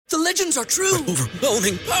The legends are true.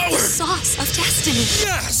 Overwhelming power! Sauce of destiny.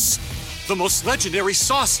 Yes! The most legendary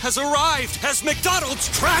sauce has arrived as McDonald's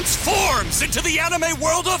transforms into the anime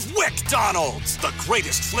world of WickDonald's. The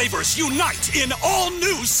greatest flavors unite in all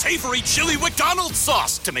new savory chili McDonald's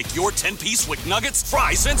sauce to make your 10-piece Wick Nuggets,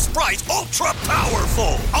 fries, and Sprite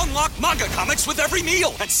ultra-powerful. Unlock manga comics with every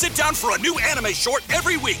meal and sit down for a new anime short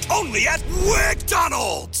every week only at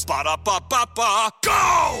WickDonald's. Ba-da-ba-ba-ba,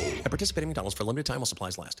 go! At participating McDonald's for a limited time while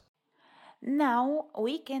supplies last. Now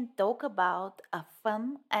we can talk about a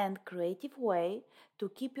fun and creative way to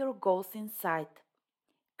keep your goals in sight.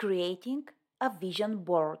 Creating a vision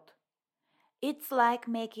board. It's like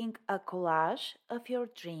making a collage of your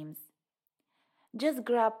dreams. Just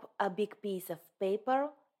grab a big piece of paper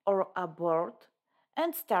or a board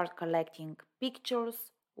and start collecting pictures,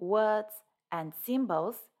 words, and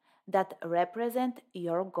symbols that represent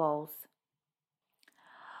your goals.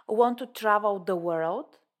 Want to travel the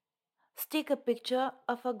world? Stick a picture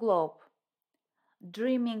of a globe.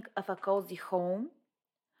 Dreaming of a cozy home?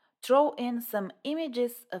 Throw in some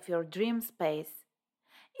images of your dream space.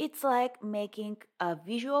 It's like making a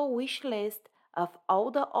visual wish list of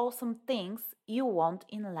all the awesome things you want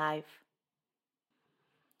in life.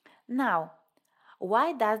 Now,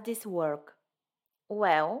 why does this work?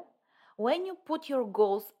 Well, when you put your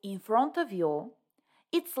goals in front of you,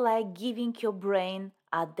 it's like giving your brain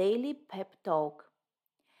a daily pep talk.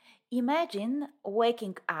 Imagine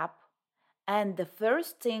waking up and the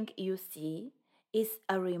first thing you see is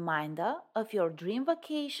a reminder of your dream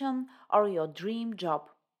vacation or your dream job.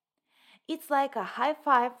 It's like a high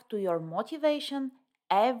five to your motivation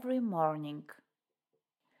every morning.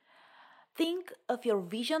 Think of your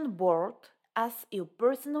vision board as your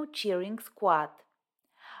personal cheering squad.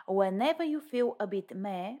 Whenever you feel a bit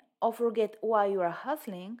meh or forget why you are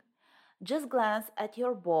hustling, just glance at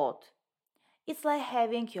your board. It's like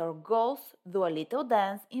having your goals do a little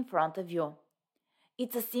dance in front of you.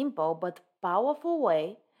 It's a simple but powerful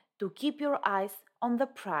way to keep your eyes on the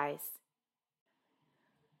prize.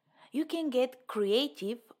 You can get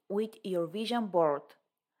creative with your vision board.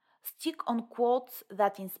 Stick on quotes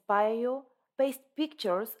that inspire you, paste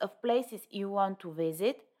pictures of places you want to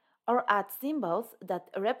visit, or add symbols that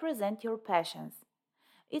represent your passions.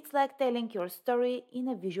 It's like telling your story in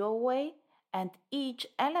a visual way, and each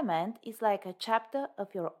element is like a chapter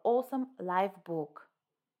of your awesome life book.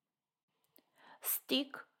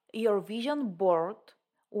 Stick your vision board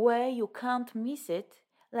where you can't miss it,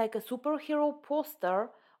 like a superhero poster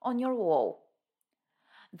on your wall.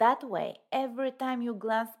 That way, every time you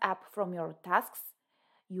glance up from your tasks,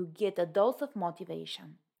 you get a dose of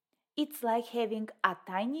motivation. It's like having a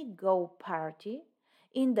tiny go party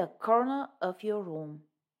in the corner of your room.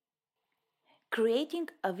 Creating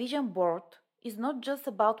a vision board is not just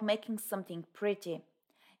about making something pretty.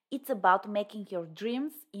 It's about making your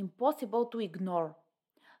dreams impossible to ignore.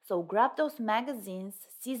 So grab those magazines,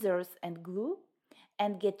 scissors, and glue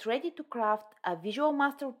and get ready to craft a visual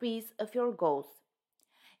masterpiece of your goals.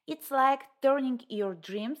 It's like turning your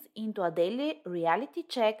dreams into a daily reality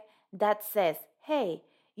check that says, hey,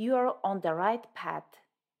 you are on the right path.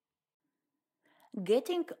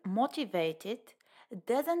 Getting motivated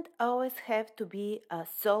doesn't always have to be a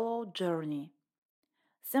solo journey.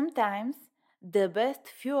 Sometimes the best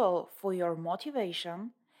fuel for your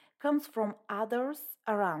motivation comes from others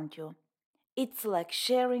around you. It's like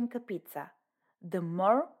sharing a pizza. The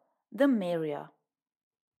more, the merrier.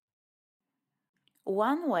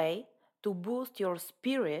 One way to boost your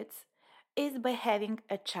spirits is by having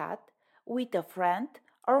a chat with a friend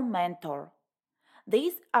or mentor.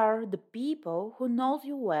 These are the people who know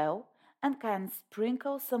you well and can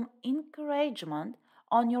sprinkle some encouragement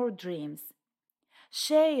on your dreams.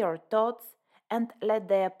 Share your thoughts and let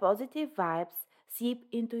their positive vibes seep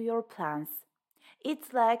into your plans.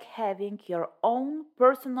 It's like having your own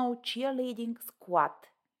personal cheerleading squad.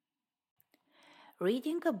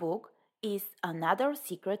 Reading a book is another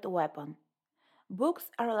secret weapon.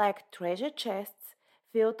 Books are like treasure chests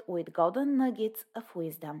filled with golden nuggets of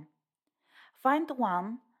wisdom. Find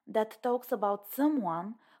one that talks about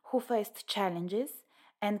someone who faced challenges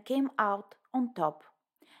and came out on top.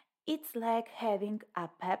 It's like having a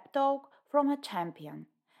pep talk from a champion,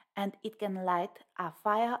 and it can light a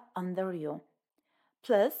fire under you.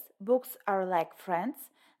 Plus, books are like friends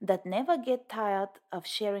that never get tired of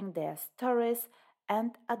sharing their stories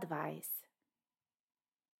and advice.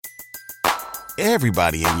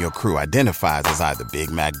 Everybody in your crew identifies as either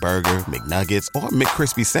Big Mac Burger, McNuggets, or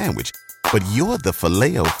McCrispy Sandwich. But you're the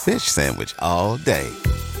Filet-O-Fish Sandwich all day.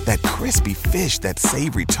 That crispy fish, that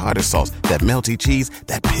savory tartar sauce, that melty cheese,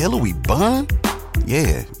 that pillowy bun.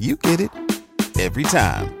 Yeah, you get it. Every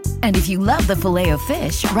time. And if you love the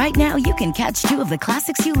Filet-O-Fish, right now you can catch two of the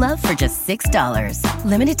classics you love for just $6.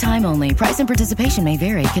 Limited time only. Price and participation may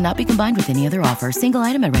vary. Cannot be combined with any other offer. Single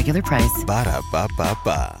item at regular price.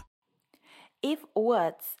 Ba-da-ba-ba-ba. If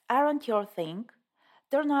words aren't your thing,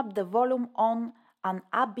 turn up the volume on an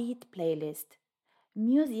upbeat playlist.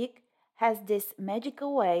 Music has this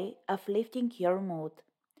magical way of lifting your mood.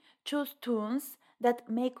 Choose tunes that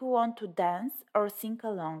make you want to dance or sing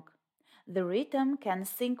along. The rhythm can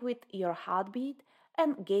sync with your heartbeat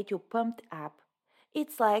and get you pumped up.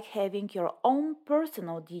 It's like having your own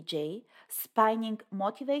personal DJ spinning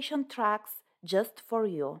motivation tracks just for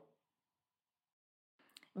you.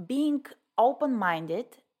 Being open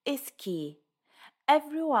minded is key.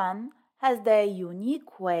 Everyone has their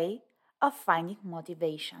unique way of finding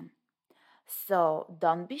motivation. So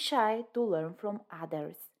don't be shy to learn from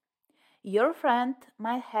others. Your friend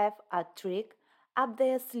might have a trick up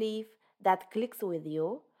their sleeve that clicks with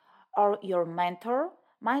you, or your mentor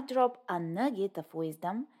might drop a nugget of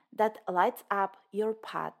wisdom that lights up your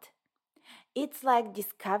path. It's like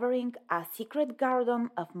discovering a secret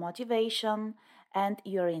garden of motivation, and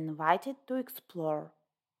you're invited to explore.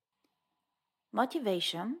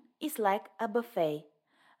 Motivation is like a buffet.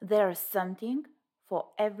 There's something for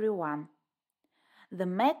everyone. The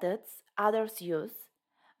methods others use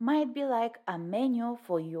might be like a menu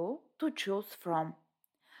for you to choose from.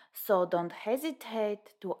 So don't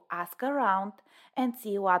hesitate to ask around and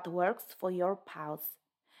see what works for your pals.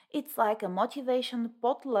 It's like a motivation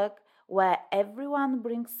potluck where everyone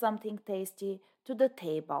brings something tasty to the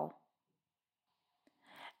table.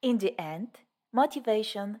 In the end,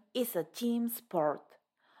 motivation is a team sport.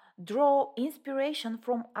 Draw inspiration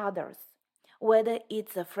from others, whether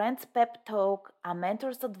it's a friend's pep talk, a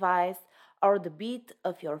mentor's advice, or the beat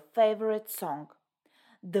of your favorite song.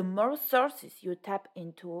 The more sources you tap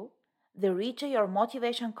into, the richer your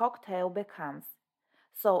motivation cocktail becomes.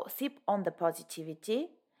 So sip on the positivity,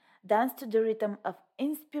 dance to the rhythm of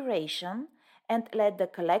inspiration, and let the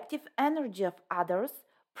collective energy of others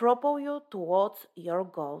propel you towards your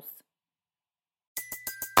goals.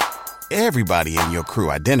 Everybody in your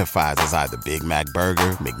crew identifies as either Big Mac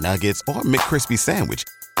Burger, McNuggets, or McCrispy Sandwich.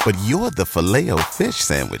 But you're the Filet-O-Fish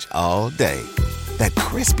Sandwich all day. That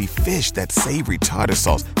crispy fish, that savory tartar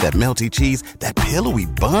sauce, that melty cheese, that pillowy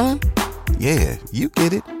bun. Yeah, you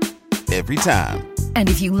get it. Every time. And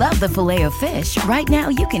if you love the Filet-O-Fish, right now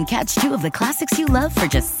you can catch two of the classics you love for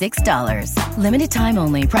just $6. Limited time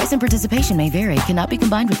only. Price and participation may vary. Cannot be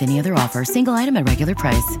combined with any other offer. Single item at regular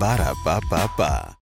price. Ba-da-ba-ba-ba.